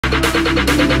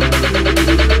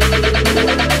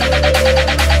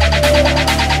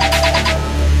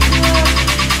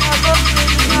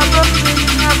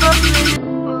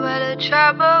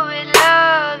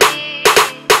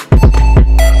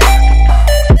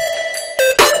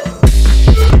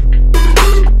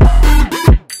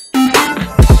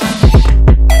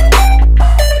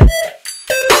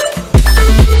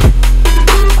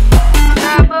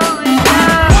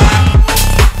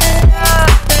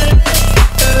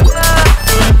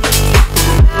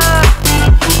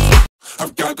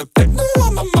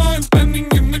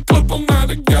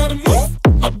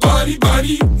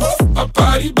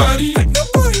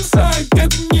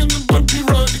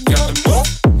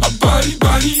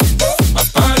my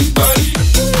body, body.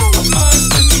 My eyes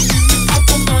and you give me up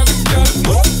on my girl.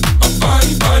 My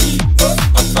body, body,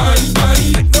 my body, body.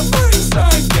 It's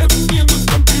like getting in the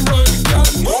country road, girl.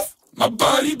 My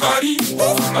body, body,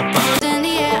 my body. In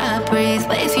the air I breathe,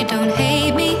 but if you don't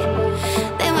hate me,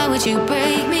 then why would you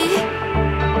break me?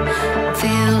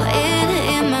 Feel it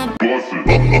in my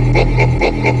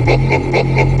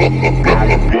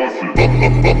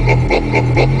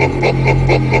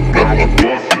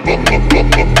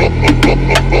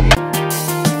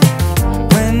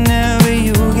Whenever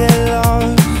you get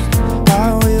lost, I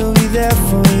will be there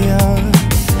for you.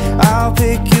 I'll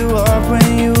pick you up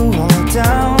when you are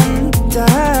down,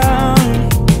 down.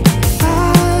 I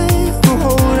will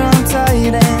hold on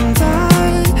tight and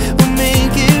I will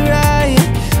make it right.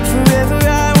 Forever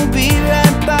I will be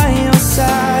right by your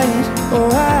side. Oh,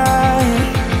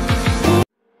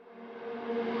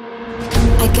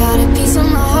 I got a piece of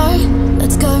my heart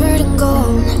that's covered in gold.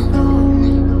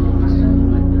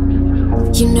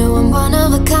 You know I'm one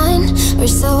of a kind, or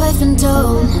so I've been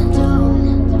told.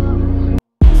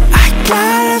 I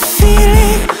got a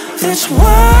feeling this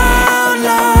world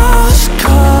lost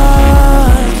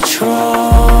control.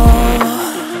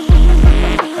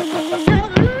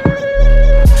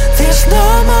 There's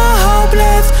no more hope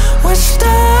left, we're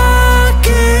stuck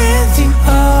in the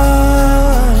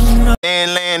unknown.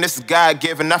 Land, this is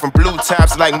God-given, not from blue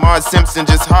tops like Marge Simpson.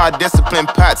 Just hard discipline,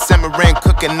 pot simmering,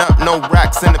 cooking up, no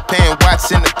rocks in the pan.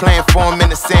 Watching the plan form in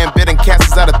the sand, bidding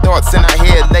castles out of thoughts in our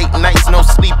head. Late nights, no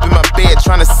sleep in my bed,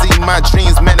 trying to see my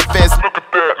dreams manifest. Look at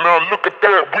that, now look at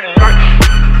that, we nice.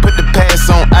 Put the past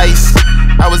on ice,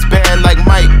 I was bad like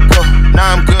Mike.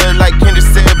 Now I'm good like Kendrick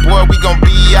said, boy, we gon'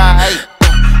 be alright.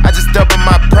 I just double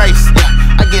my price,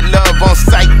 I get love on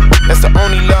sight. That's the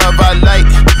only love I like.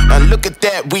 Now look at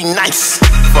that, we nice.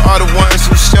 For all the ones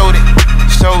who showed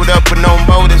up with no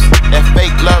motives. That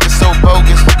fake love is so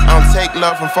bogus. I don't take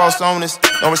love from false owners.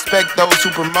 Don't respect those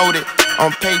who promote it.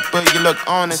 On paper, you look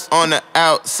honest. On the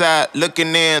outside,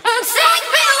 looking in.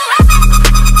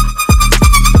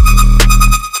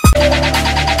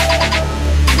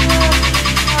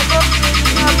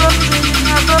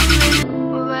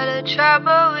 What a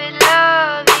trouble with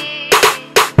love is.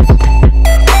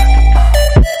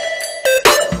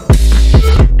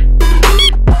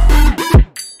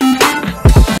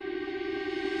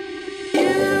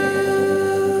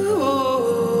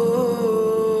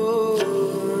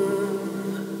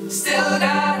 Still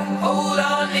gotta hold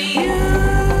on to you.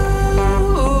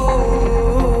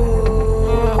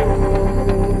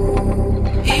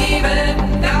 Even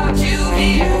without you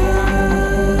here.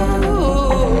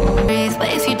 But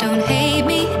if you don't hate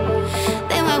me,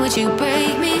 then why would you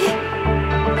break me?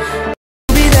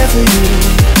 Be there for you.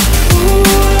 Ooh,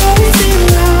 I'll always be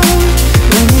around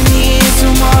when you need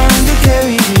someone to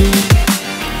carry you.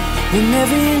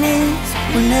 Whenever you need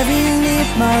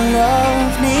my love,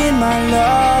 need my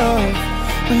love.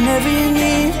 Whenever you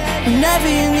need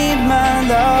my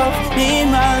love, need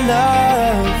my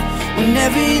love.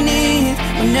 Whenever you need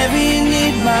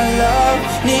my love,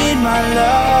 need my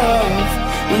love.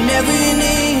 Whenever you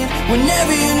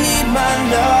need my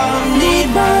love, need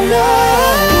my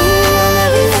love. Ooh, I'll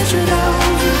never let you down.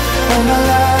 All my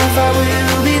life I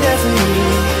will be there for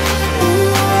you.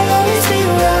 Ooh, I'll always be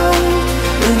around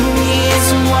when you need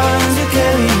someone to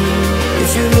carry you. If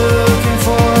you're looking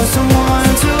for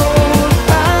someone to hold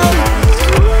out.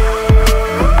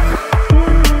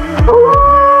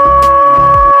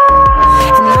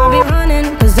 And I'll be running,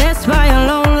 possessed by a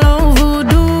lone, lone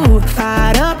voodoo.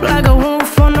 Fired up like a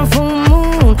wolf on the full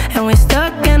moon. And we're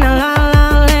stuck in a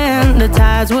la-la land. The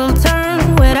tides will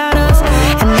turn without us.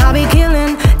 And I'll be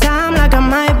killing time like I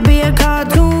might be a car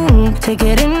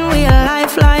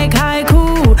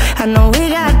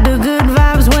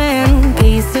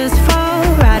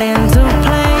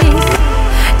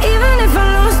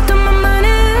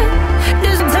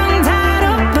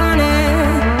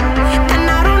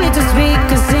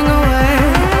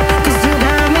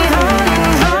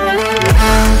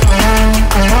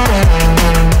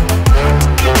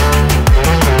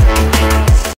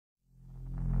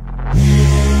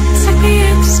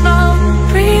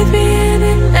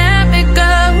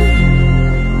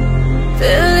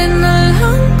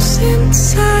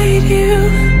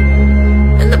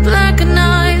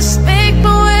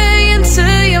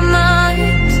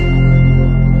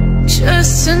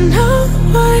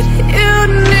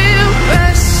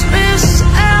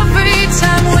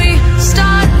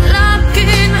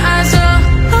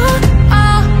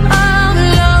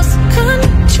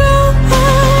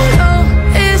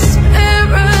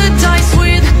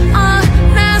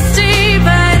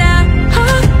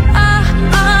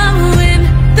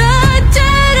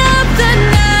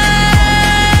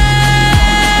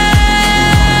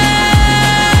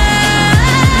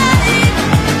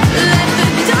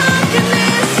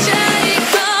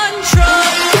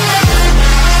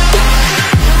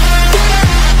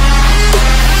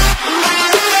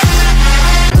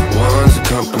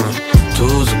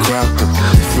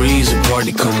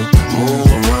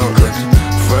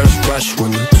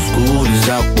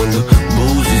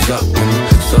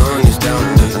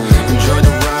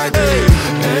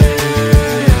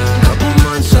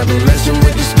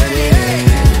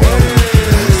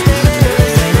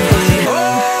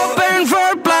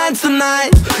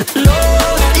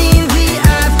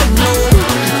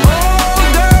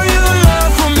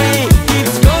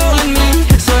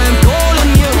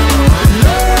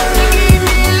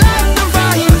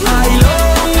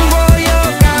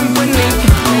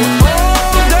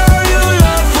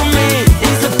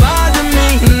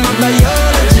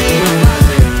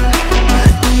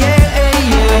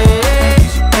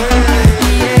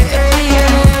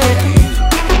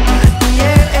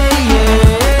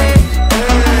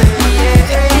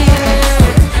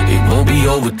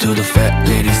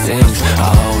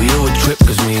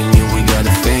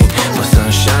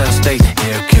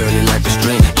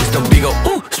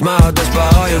smile, that's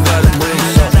about all you gotta bring.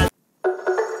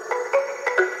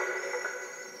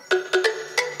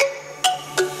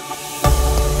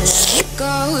 So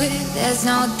go, there's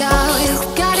no doubt. You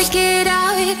gotta get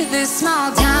out of this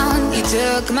small town. You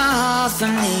took my heart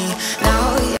from me.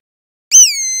 Now you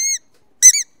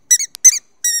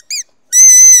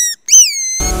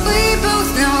we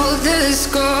both know the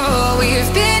score.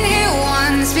 We've been here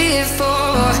once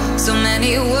before. So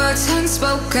many words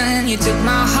unspoken. You took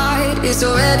my heart, it's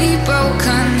already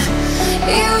broken.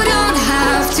 You don't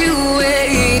have to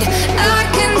wait, I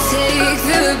can take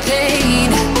the pain.